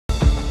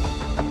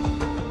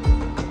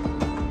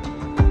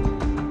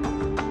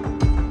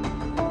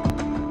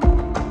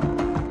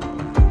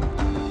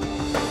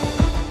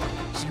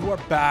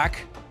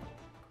back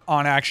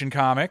on Action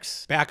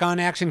Comics. Back on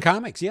Action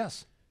Comics,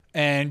 yes.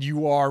 And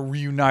you are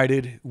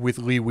reunited with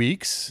Lee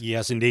Weeks.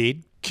 Yes,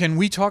 indeed. Can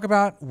we talk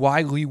about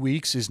why Lee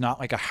Weeks is not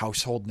like a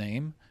household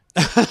name?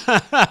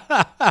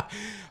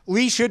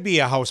 Lee should be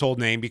a household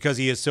name because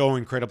he is so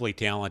incredibly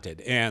talented.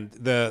 And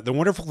the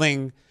wonderful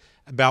thing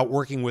about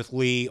working with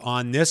Lee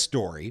on this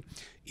story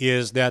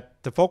is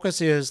that the focus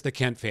is the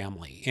Kent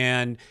family.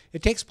 And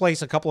it takes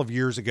place a couple of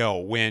years ago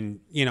when,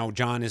 you know,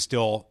 Jon is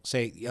still,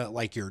 say,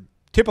 like your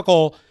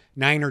typical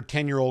 9 or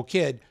 10-year-old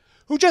kid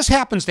who just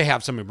happens to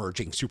have some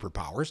emerging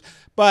superpowers.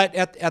 But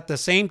at the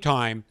same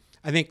time,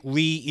 I think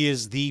Lee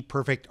is the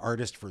perfect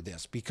artist for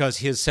this because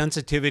his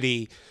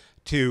sensitivity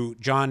to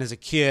Jon as a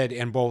kid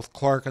and both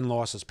Clark and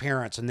Lois's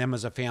parents and them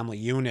as a family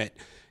unit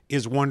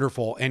is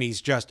wonderful. And he's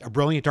just a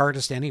brilliant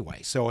artist anyway.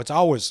 So it's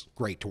always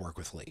great to work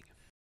with Lee.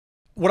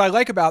 What I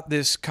like about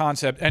this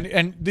concept,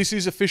 and this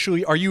is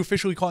officially, are you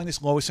officially calling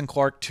this Lois and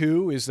Clark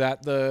 2? Is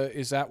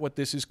that what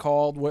this is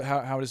called?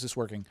 How is this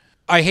working?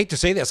 I hate to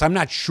say this. I'm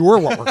not sure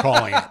what we're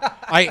calling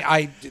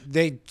it.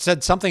 They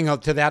said something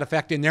to that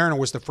effect in there, and it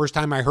was the first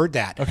time I heard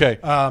that. Okay.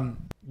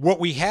 What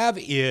we have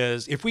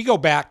is, if we go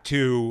back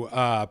to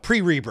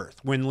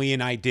pre-Rebirth, when Lee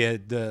and I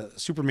did the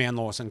Superman,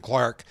 Lois and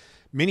Clark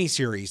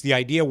miniseries, the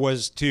idea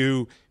was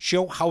to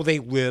show how they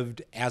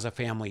lived as a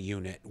family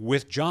unit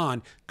with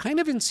Jon, kind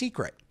of in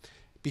secret,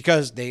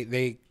 because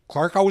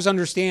Clark always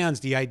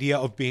understands the idea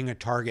of being a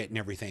target and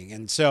everything.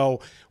 And so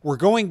we're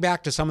going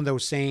back to some of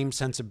those same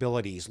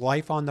sensibilities.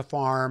 Life on the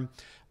farm.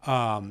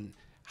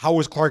 How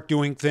was Clark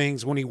doing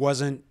things when he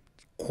wasn't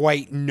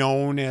quite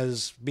known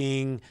as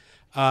being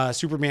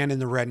Superman in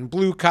the red and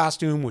blue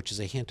costume, which is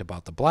a hint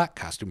about the black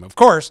costume, of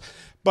course.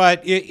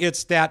 But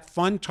it's that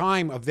fun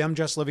time of them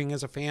just living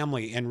as a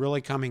family and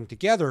really coming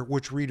together,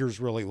 which readers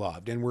really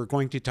loved. And we're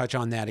going to touch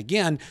on that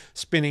again,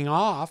 spinning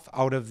off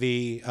out of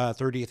the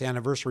 30th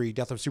anniversary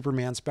Death of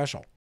Superman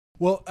special.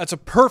 Well, that's a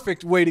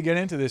perfect way to get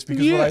into this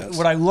because Yes.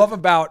 what I love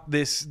about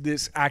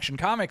this Action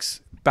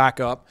Comics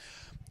backup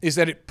is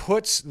that it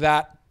puts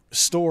that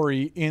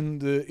story in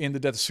the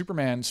Death of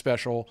Superman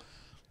special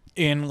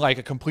in like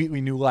a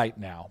completely new light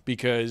now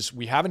because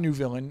we have a new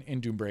villain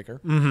in Doombreaker.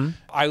 Mm-hmm.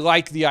 I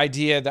like the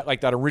idea that like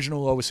that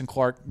original Lois and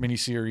Clark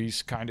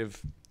miniseries kind of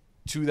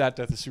to that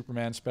Death of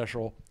Superman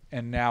special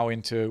and now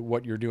into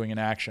what you're doing in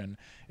Action.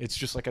 It's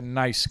just like a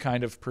nice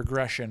kind of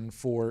progression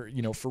for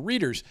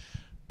readers.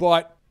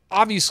 But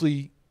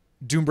obviously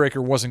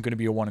Doombreaker wasn't going to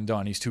be a one and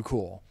done. He's too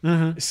cool.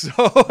 Mm-hmm. So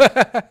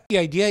the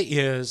idea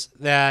is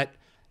that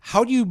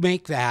how do you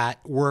make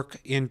that work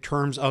in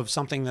terms of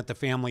something that the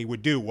family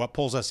would do? What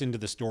pulls us into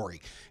the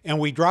story? And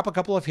we drop a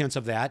couple of hints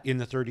of that in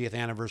the 30th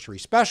anniversary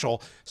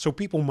special, so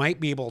people might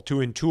be able to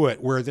intuit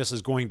where this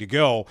is going to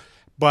go.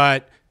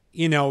 But,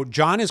 you know,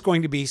 Jon is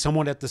going to be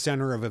somewhat at the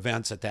center of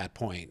events at that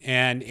point.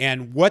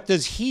 And what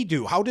does he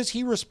do? How does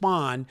he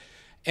respond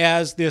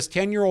as this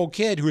 10-year-old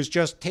kid who has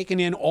just taken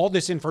in all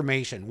this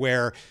information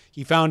where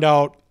he found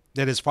out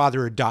that his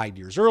father had died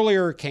years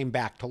earlier, came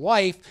back to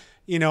life,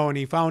 you know, and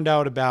he found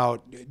out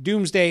about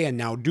Doomsday and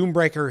now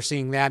Doombreaker,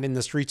 seeing that in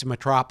the streets of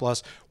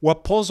Metropolis.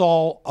 What pulls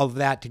all of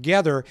that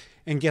together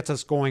and gets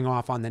us going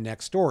off on the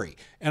next story?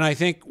 And I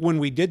think when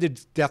we did the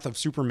Death of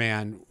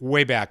Superman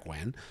way back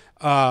when,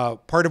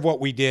 part of what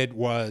we did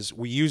was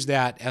we used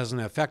that as an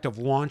effective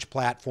launch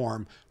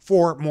platform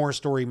for more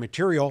story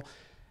material.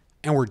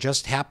 And we're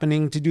just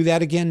happening to do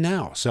that again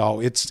now.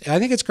 So I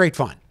think it's great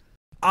fun.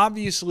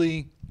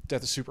 obviously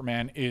Death of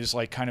Superman is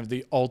like kind of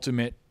the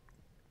ultimate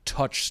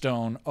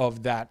touchstone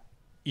of that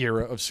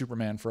era of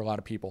Superman for a lot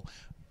of people.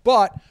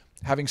 But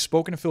having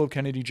spoken to Philip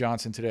Kennedy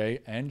Johnson today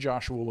and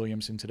Joshua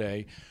Williamson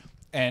today,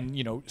 and,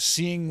 you know,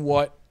 seeing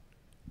what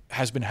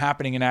has been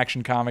happening in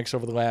Action Comics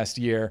over the last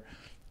year,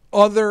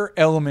 other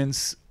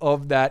elements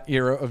of that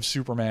era of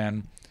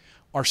Superman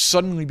are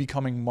suddenly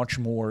becoming much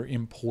more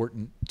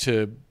important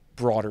to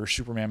broader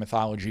Superman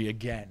mythology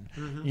again,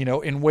 you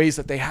know, in ways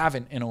that they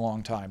haven't in a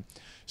long time.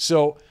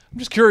 So I'm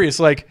just curious,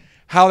 like,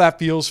 how that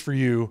feels for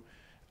you,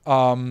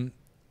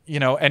 you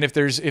know, and if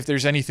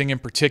there's anything in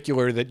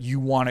particular that you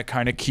want to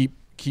kind of keep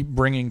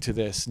bringing to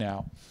this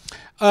now.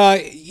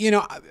 You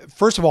know,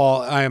 first of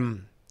all,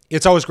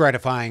 it's always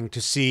gratifying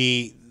to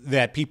see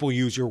that people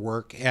use your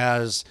work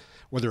as,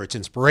 whether it's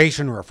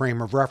inspiration or a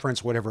frame of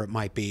reference, whatever it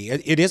might be.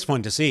 It is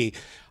fun to see.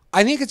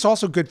 I think it's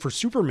also good for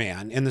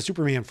Superman and the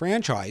Superman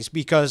franchise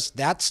because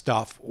that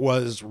stuff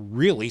was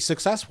really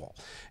successful.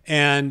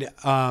 And,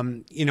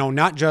 you know,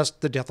 not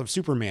just the Death of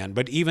Superman,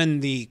 but even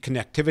the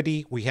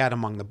connectivity we had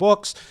among the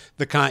books,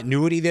 the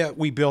continuity that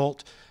we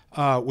built,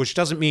 which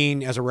doesn't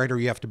mean as a writer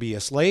you have to be a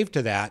slave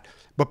to that,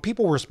 but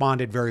people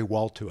responded very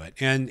well to it.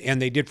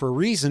 And they did for a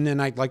reason,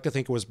 and I'd like to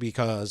think it was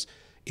because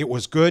it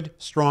was good,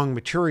 strong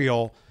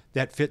material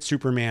that fit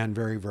Superman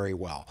very, very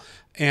well.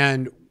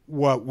 And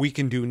what we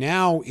can do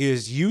now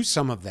is use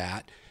some of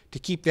that to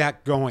keep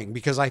that going,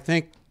 because I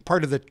think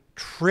part of the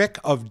trick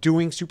of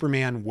doing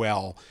Superman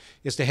well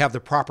is to have the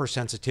proper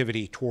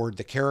sensitivity toward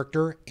the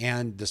character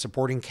and the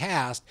supporting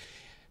cast,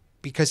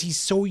 because he's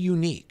so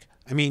unique.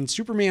 I mean,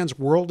 Superman's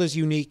world is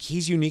unique.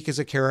 He's unique as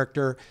a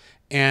character.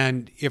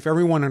 And if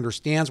everyone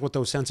understands what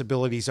those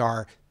sensibilities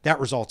are, that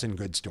results in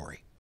good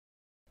story.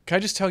 Can I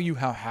just tell you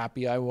how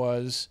happy I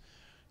was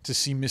to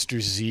see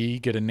Mr. Z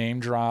get a name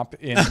drop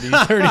in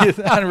the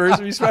 30th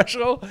anniversary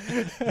special?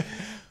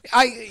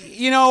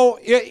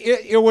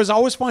 It was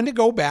always fun to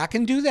go back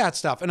and do that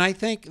stuff. And I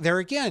think there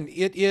again,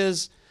 it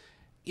is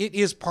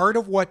part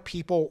of what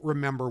people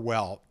remember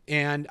well.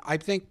 And I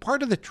think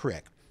part of the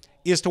trick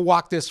is to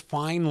walk this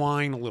fine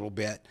line a little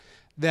bit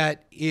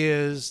that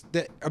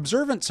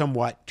observant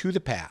somewhat to the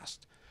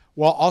past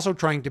while also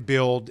trying to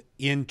build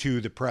into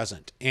the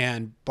present.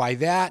 And by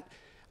that,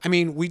 I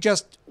mean,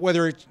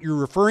 whether you're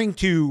referring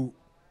to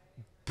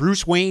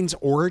Bruce Wayne's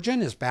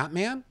origin as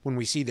Batman, when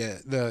we see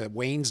the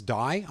Waynes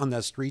die on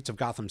the streets of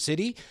Gotham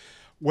City,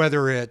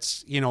 whether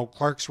it's,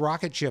 Clark's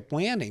rocket ship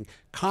landing,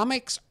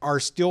 comics are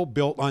still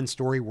built on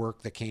story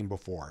work that came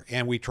before.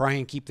 And we try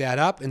and keep that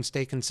up and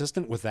stay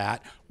consistent with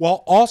that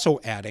while also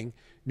adding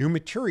new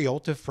material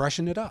to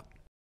freshen it up.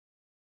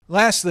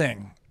 Last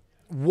thing,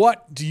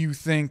 what do you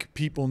think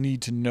people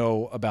need to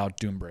know about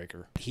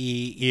Doombreaker?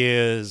 He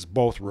is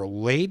both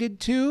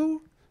related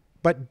to,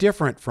 but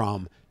different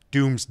from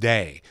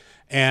Doomsday.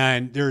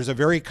 And there's a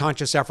very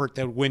conscious effort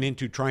that went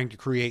into trying to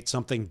create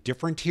something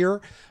different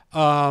here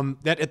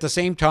that at the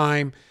same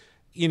time,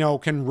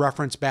 can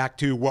reference back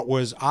to what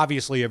was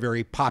obviously a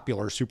very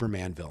popular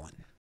Superman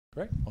villain.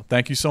 Great. Well,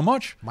 thank you so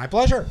much. My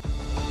pleasure.